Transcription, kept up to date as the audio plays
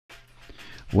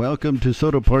Welcome to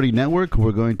Soda Party Network.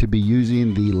 We're going to be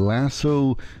using the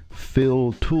Lasso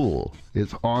fill tool.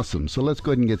 It's awesome. So let's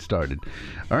go ahead and get started.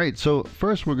 All right, so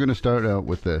first we're going to start out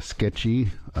with a sketchy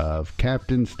of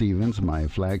Captain Stevens, my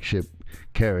flagship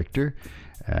character.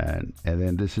 And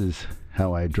then this is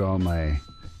how I draw my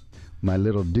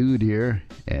little dude here.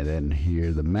 And then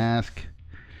here the mask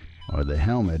or the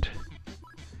helmet.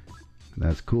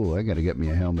 That's cool. I got to get me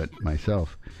a helmet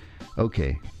myself.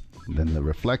 Okay, then the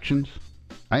reflections.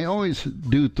 I always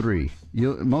do 3.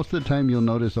 Most of the time you'll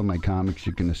notice on my comics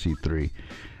you're going to see 3.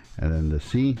 And then the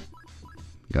C,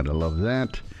 gotta love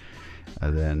that.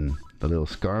 And then the little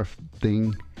scarf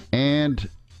thing. And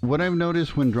what I've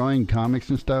noticed when drawing comics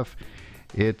and stuff,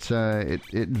 it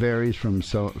varies from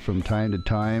time to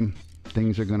time.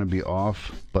 Things are going to be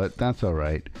off, but that's all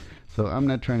right. So I'm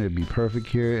not trying to be perfect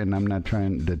here, and I'm not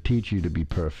trying to teach you to be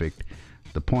perfect.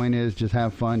 The point is, just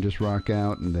have fun, just rock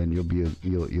out, and then you'll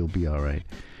be all right.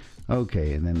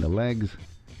 Okay, and then the legs,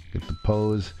 get the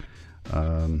pose.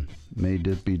 May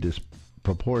just be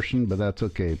disproportioned, but that's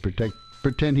okay.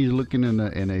 Pretend he's looking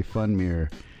in a fun mirror.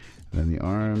 And then the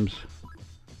arms.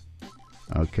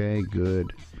 Okay,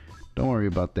 good. Don't worry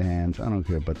about the hands. I don't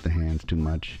care about the hands too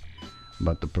much.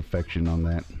 About the perfection on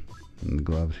that. And the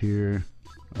gloves here,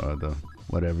 or the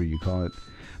whatever you call it.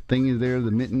 Thing is there,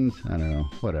 the mittens. I don't know,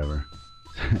 whatever.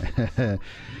 As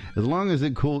long as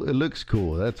it looks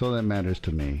cool, that's all that matters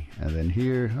to me. And then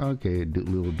here, okay,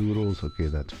 little doodles, okay,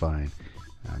 that's fine.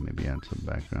 Maybe add some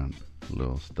background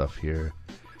little stuff here.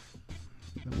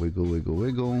 Wiggle, wiggle,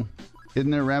 wiggle.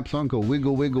 Isn't there a rap song called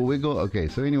Wiggle, Wiggle, Wiggle? Okay,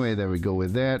 so anyway, there we go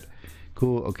with that.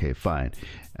 Cool, okay, fine.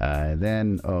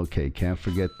 Then, okay, can't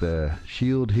forget the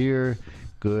shield here.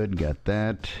 Good, got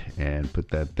that, and put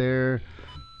that there.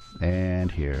 And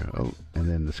here, oh, and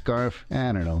then the scarf,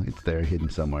 I don't know, it's there hidden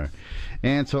somewhere.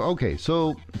 And so, okay,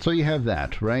 so you have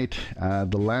that, right?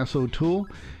 The lasso tool,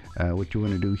 what you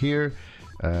want to do here,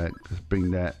 let's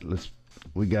bring that,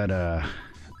 we got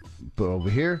put over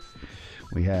here,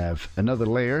 we have another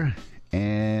layer,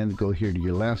 and go here to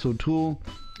your lasso tool.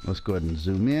 Let's go ahead and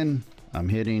zoom in. I'm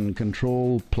hitting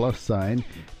Control plus sign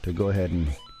to go ahead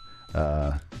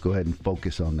and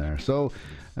focus on there. So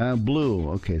blue,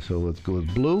 okay, so let's go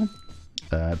with blue.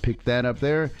 Pick that up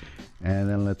there, and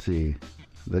then let's see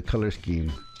the color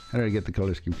scheme. How do I get the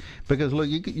color scheme? Because look,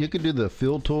 you could do the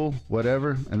fill tool,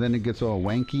 whatever, and then it gets all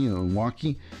wanky and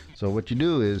wonky. So what you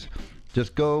do is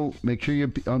just go, make sure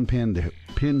you unpin the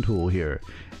pin tool here,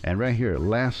 and right here,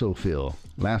 lasso fill.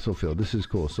 This is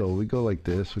cool. So we go like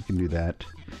this. We can do that.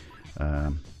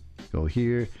 Go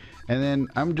here, and then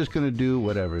I'm just gonna do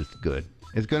whatever is good.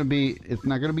 It's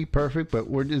not gonna be perfect, but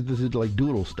this is like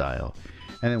doodle style.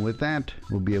 And then with that,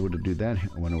 we'll be able to do that.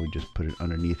 Why don't we just put it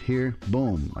underneath here?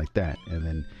 Boom, like that. And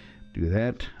then do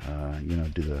that,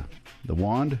 do the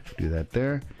wand, do that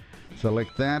there.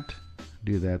 Select that,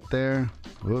 do that there.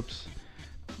 Whoops,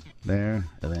 there.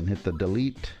 And then hit the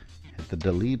delete,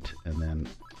 and then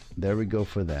there we go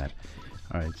for that.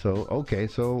 All right, so, okay,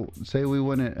 so say we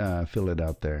want to fill it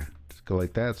out there. Just go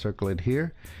like that, circle it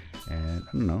here, and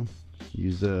I don't know,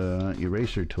 use the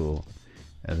eraser tool,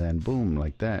 and then boom,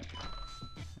 like that.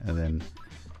 And then,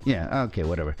 yeah, okay,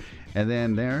 whatever. And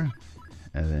then there,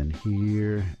 and then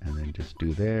here, and then just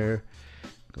do there.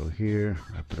 Go here,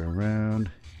 wrap it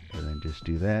around, and then just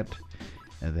do that.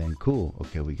 And then cool,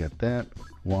 okay, we got that.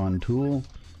 Wand tool,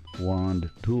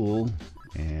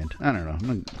 and I don't know, I'm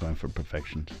not going for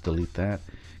perfection. Just delete that.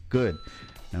 Good.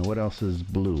 Now what else is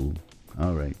blue?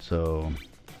 All right, so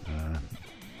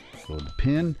go to the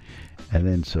pin, and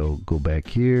then so go back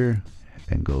here,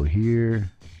 and go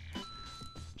here.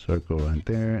 Circle right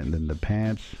there, and then the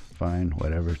pants, fine,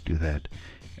 whatever, do that.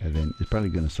 And then it's probably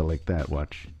going to select that,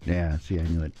 watch. Yeah, see, I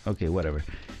knew it. Okay, whatever.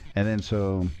 And then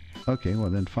so, okay, well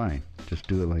then fine. Just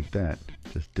do it like that.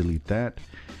 Just delete that.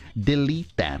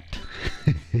 Delete that.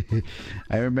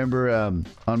 I remember on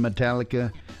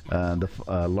Metallica,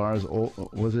 Lars,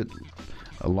 was it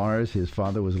Lars? His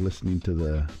father was listening to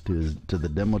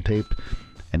the demo tape,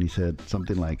 and he said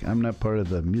something like, "I'm not part of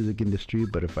the music industry,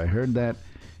 but if I heard that,"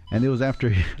 and it was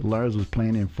after Lars was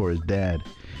playing it for his dad,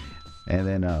 and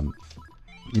then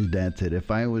his dad said,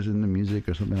 "If I was in the music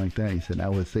or something like that," he said, "I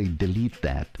would say delete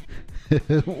that."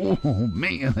 Oh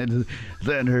man,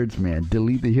 that hurts, man.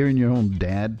 Delete the hearing your own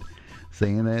dad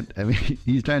saying that. I mean,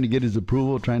 he's trying to get his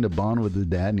approval, trying to bond with his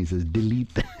dad, and he says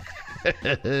delete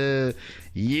that.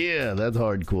 Yeah, that's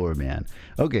hardcore, man.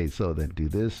 Okay, so then do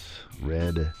this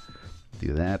red,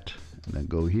 do that, and then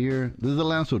go here. This is a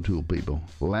lasso tool, people.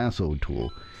 Lasso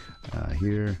tool.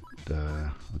 Here.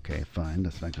 Okay, fine.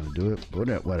 That's not gonna do it.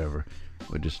 Whatever.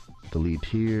 We'll just delete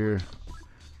here,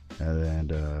 and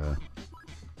then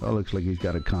Oh, looks like he's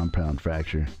got a compound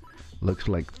fracture. Looks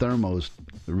like thermos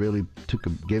really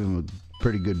gave him a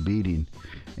pretty good beating.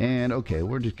 And okay,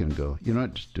 we're just gonna go, you know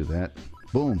what, just do that.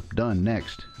 Boom, done.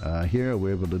 Next, here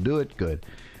we're able to do it. Good.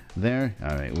 There.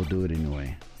 All right, we'll do it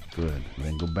anyway. Good.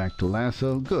 Then go back to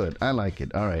lasso. Good. I like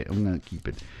it. All right, I'm gonna keep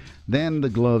it. Then the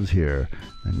gloves here.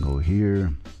 Then go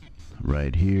here,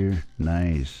 right here.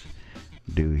 Nice.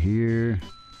 Do here.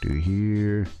 Do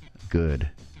here. Good.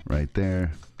 Right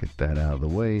there. Get that out of the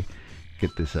way.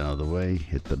 Get this out of the way.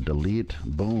 Hit the delete.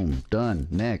 Boom. Done.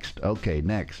 Next. Okay.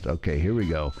 Next. Okay. Here we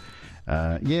go.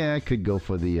 Yeah, I could go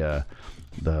for the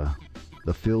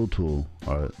fill tool,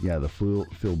 or yeah, the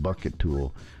fill bucket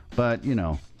tool. But you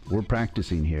know, we're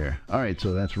practicing here. All right.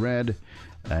 So that's red.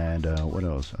 And what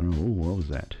else? I don't know. Ooh, what was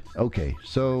that? Okay.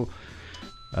 So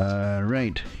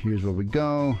right. Here's where we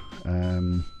go.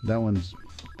 That one's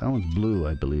blue,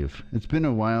 I believe. It's been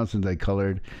a while since I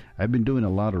colored. I've been doing a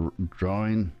lot of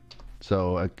drawing,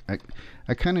 so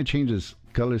I kind of changed this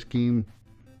color scheme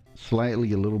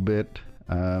slightly a little bit,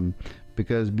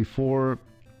 because before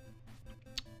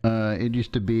it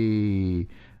used to be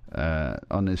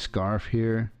on this scarf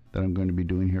here that I'm going to be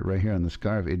doing here, right here on the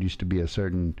scarf, it used to be a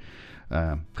certain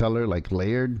color, like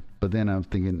layered, but then I'm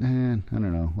thinking, I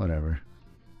don't know, whatever.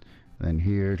 Then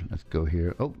here, let's go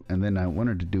here. Oh, and then I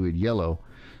wanted to do it yellow.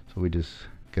 So we just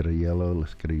get a yellow.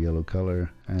 Let's get a yellow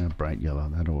color. Bright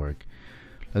yellow. That'll work.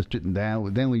 Let's do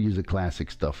that. Then we use the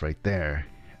classic stuff right there.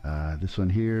 This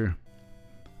one here,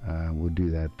 we'll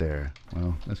do that there.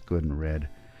 Well, let's go ahead and red.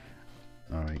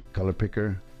 All right, color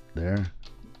picker there.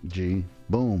 G.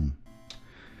 Boom.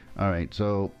 All right,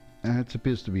 so it's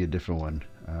supposed to be a different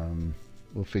one.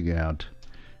 We'll figure out.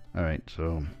 All right,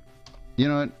 so you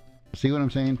know what? See what I'm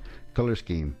saying? Color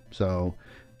scheme. So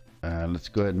let's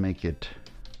go ahead and make it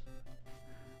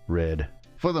red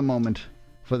for the moment,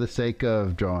 for the sake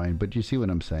of drawing, but you see what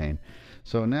I'm saying.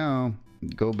 So now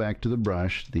go back to the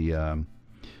brush, the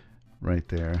right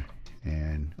there,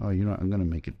 and oh, you know, I'm gonna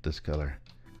make it this color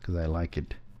because I like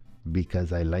it,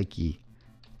 because I like ye.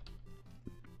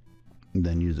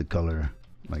 Then use the color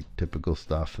like typical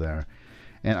stuff there,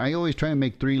 and I always try and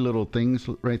make 3 little things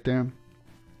right there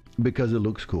because it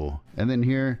looks cool. And then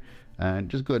here,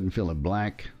 just go ahead and fill it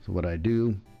black. So what I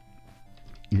do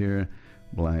here,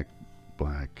 black,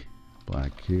 black,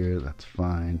 black here. That's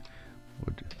fine.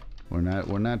 We're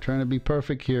not trying to be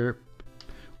perfect here.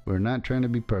 We're not trying to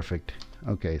be perfect.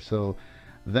 Okay, so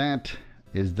that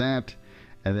is that,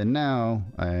 and then now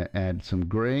I add some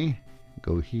gray.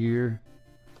 Go here,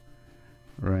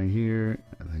 right here,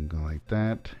 and then go like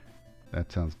that.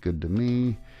 That sounds good to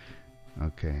me.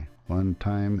 Okay, one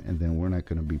time, and then we're not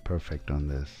going to be perfect on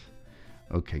this.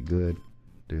 Okay, good.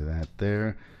 Do that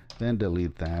there. Then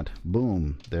delete that.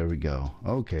 Boom. There we go.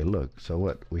 Okay, look. So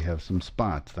what? We have some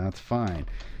spots. That's fine.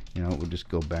 You know, we'll just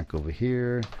go back over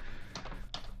here.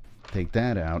 Take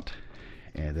that out.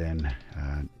 And then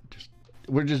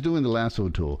we're just doing the lasso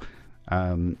tool.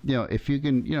 You know, if you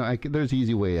can, you know, there's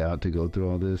easy way out to go through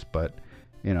all this, but,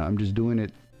 you know, I'm just doing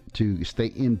it to stay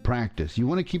in practice. You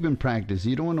want to keep in practice.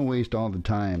 You don't want to waste all the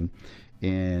time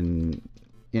in,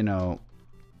 you know,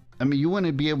 I mean, you want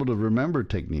to be able to remember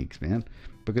techniques, man.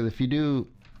 Because if you do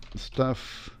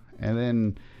stuff and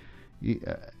then you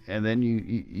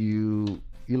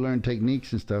learn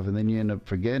techniques and stuff, and then you end up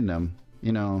forgetting them,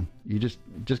 you know, you just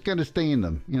got to stay in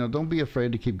them. You know, don't be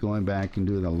afraid to keep going back and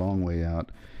doing a long way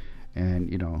out.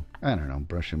 And, you know, I don't know,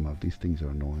 brush them up. These things are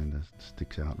annoying. That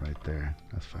sticks out right there.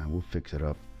 That's fine. We'll fix it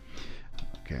up.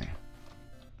 Okay.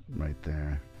 Right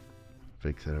there.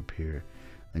 Fix it up here.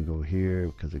 Then go here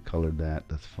because it colored that.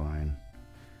 That's fine.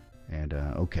 And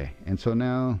okay, and so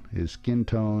now his skin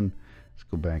tone, let's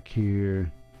go back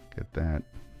here, get that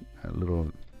a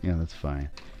little, yeah, that's fine.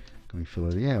 Can we fill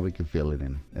it? Yeah, we can fill it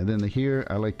in. And then here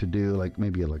I like to do like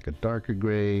maybe like a darker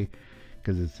gray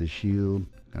because it's a shield.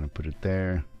 Gonna put it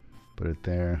there, put it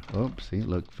there. Oh, see,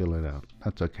 look, fill it out.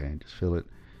 That's okay, just fill it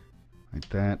like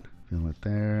that, fill it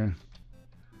there,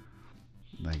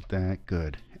 like that.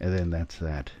 Good. And then that's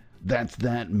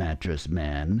that mattress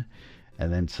man.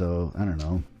 And then so, I don't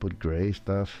know, put gray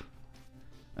stuff.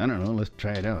 I don't know, let's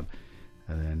try it out.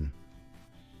 And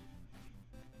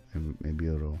then maybe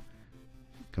it'll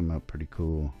come out pretty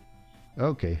cool.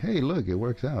 Okay, hey, look, it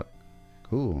works out.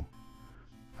 Cool.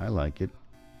 I like it.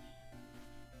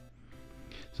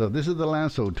 So this is the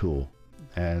lasso tool.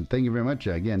 And thank you very much.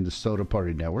 Again, the Soda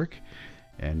Party Network.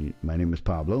 And my name is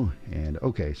Pablo. And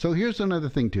okay, so here's another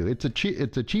thing too. It's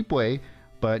a cheap way,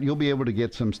 but you'll be able to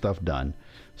get some stuff done.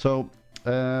 So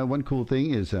one cool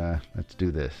thing is, let's do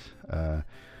this.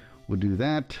 We'll do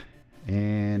that,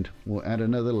 and we'll add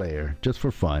another layer just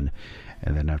for fun.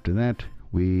 And then after that,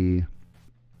 we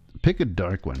pick a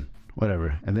dark one,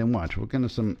 whatever, and then watch. We're gonna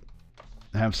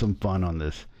have some fun on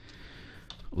this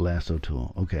lasso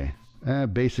tool. Okay,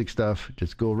 basic stuff.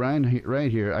 Just go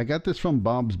right here. I got this from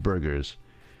Bob's Burgers.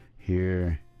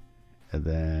 Here, and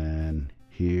then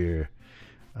here.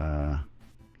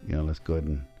 You know, let's go ahead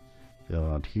and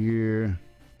fill out here.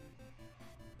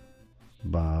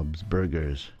 Bob's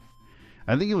Burgers.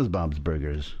 I think it was Bob's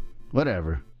Burgers.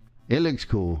 Whatever. It looks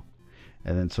cool.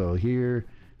 And then so here,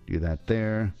 do that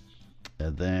there,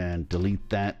 and then delete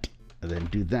that, and then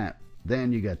do that.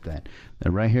 Then you got that.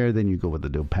 Then right here, then you go with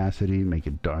the opacity, make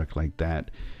it dark like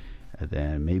that, and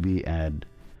then maybe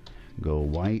go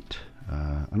white.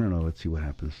 I don't know. Let's see what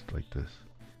happens like this.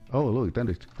 Oh, look,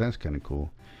 that's kind of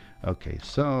cool. Okay,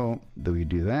 so do we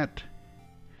do that,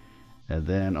 and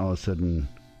then all of a sudden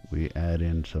we add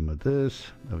in some of this.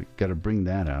 Oh, we got to bring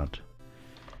that out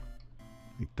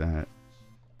like that.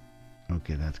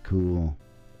 Okay, that's cool.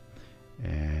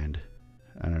 And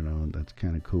I don't know, that's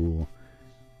kind of cool.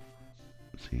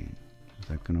 Let's see, is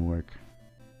that gonna work?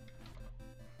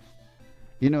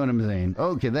 You know what I'm saying?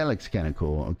 Okay, that looks kind of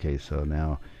cool. Okay, so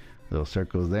now little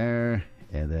circles there,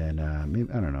 and then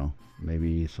maybe, I don't know,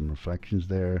 maybe some reflections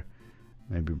there.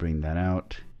 Maybe bring that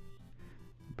out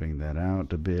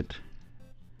a bit.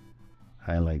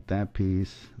 Highlight that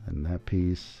piece and that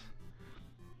piece.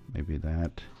 Maybe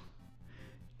that.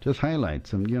 Just highlight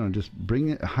some, you know, just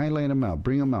highlight them out,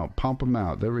 bring them out, pop them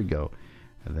out. There we go.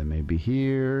 And then maybe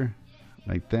here,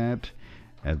 like that.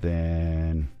 And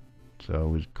then, so it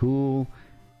was cool.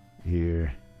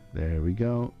 Here, there we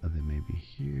go. And then maybe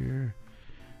here.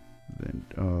 Then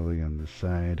all the way on the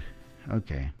side.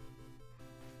 Okay.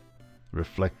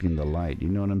 Reflecting the light, you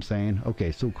know what I'm saying?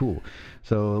 Okay, so cool.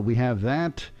 So we have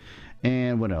that.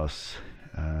 And what else?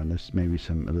 Let's maybe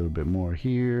a little bit more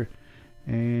here.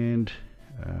 And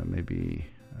maybe,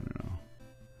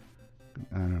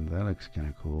 I don't know, that looks kind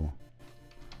of cool.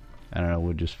 I don't know,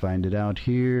 we'll just find it out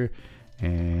here,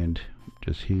 and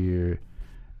just here,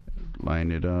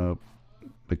 line it up,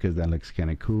 because that looks kind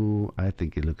of cool. I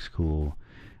think it looks cool.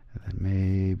 And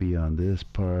then maybe on this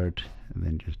part, and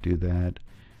then just do that.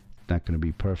 It's not going to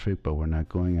be perfect, but we're not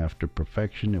going after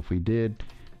perfection. If we did,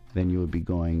 then you would be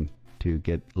going to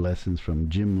get lessons from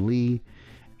Jim Lee,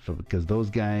 because those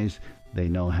guys, they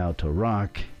know how to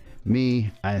rock.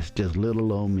 Me, it's just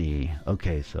little old me.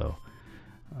 Okay, so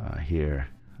here.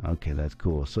 Okay, that's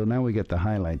cool. So now we get the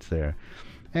highlights there,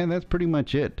 and that's pretty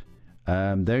much it.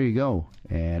 There you go.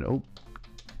 And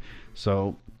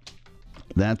so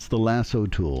that's the lasso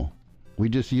tool. We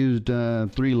just used 3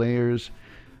 layers,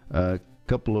 a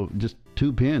couple of just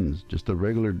 2 pins, just a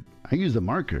regular. I use the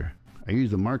marker. I use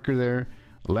the marker there,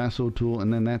 lasso tool,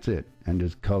 and then that's it. And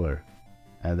just color,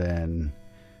 and then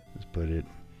let's put it.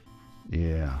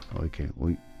 Yeah. Okay.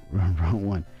 We wrong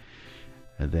one.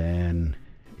 And then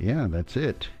yeah, that's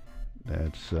it.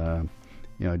 That's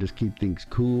you know, just keep things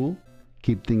cool,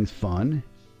 keep things fun,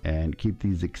 and keep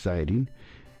these exciting.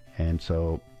 And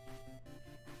so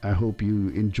I hope you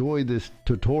enjoy this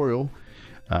tutorial.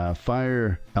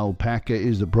 FireAlpaca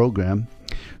is the program.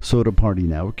 Soda Party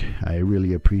Network. I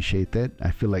really appreciate that.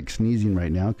 I feel like sneezing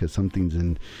right now because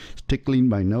something's tickling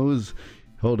my nose.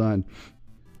 Hold on.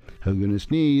 I'm gonna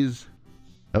sneeze.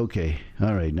 Okay.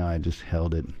 All right. Now I just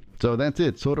held it. So that's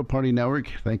it. Soda Party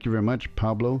Network. Thank you very much.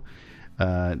 Pablo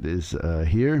is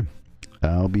here.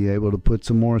 I'll be able to put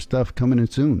some more stuff coming in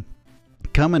soon.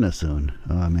 Oh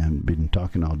man, I've been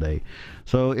talking all day.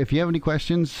 So if you have any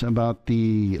questions about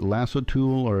the lasso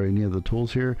tool or any of the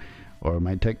tools here or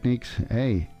my techniques,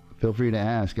 hey, feel free to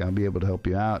ask. I'll be able to help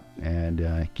you out.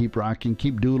 And keep rocking,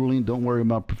 keep doodling. Don't worry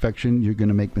about perfection. You're going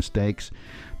to make mistakes.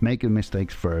 Make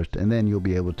mistakes first, and then you'll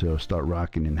be able to start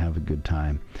rocking and have a good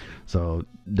time. So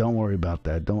don't worry about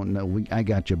that. I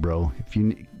got you, bro. If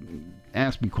you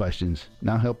ask me questions, and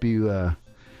I'll help you.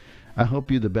 I'll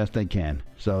help you the best I can.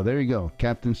 So there you go.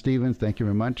 Captain Stevens, thank you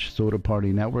very much. Soda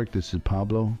Party Network. This is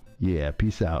Pablo. Yeah,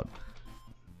 peace out.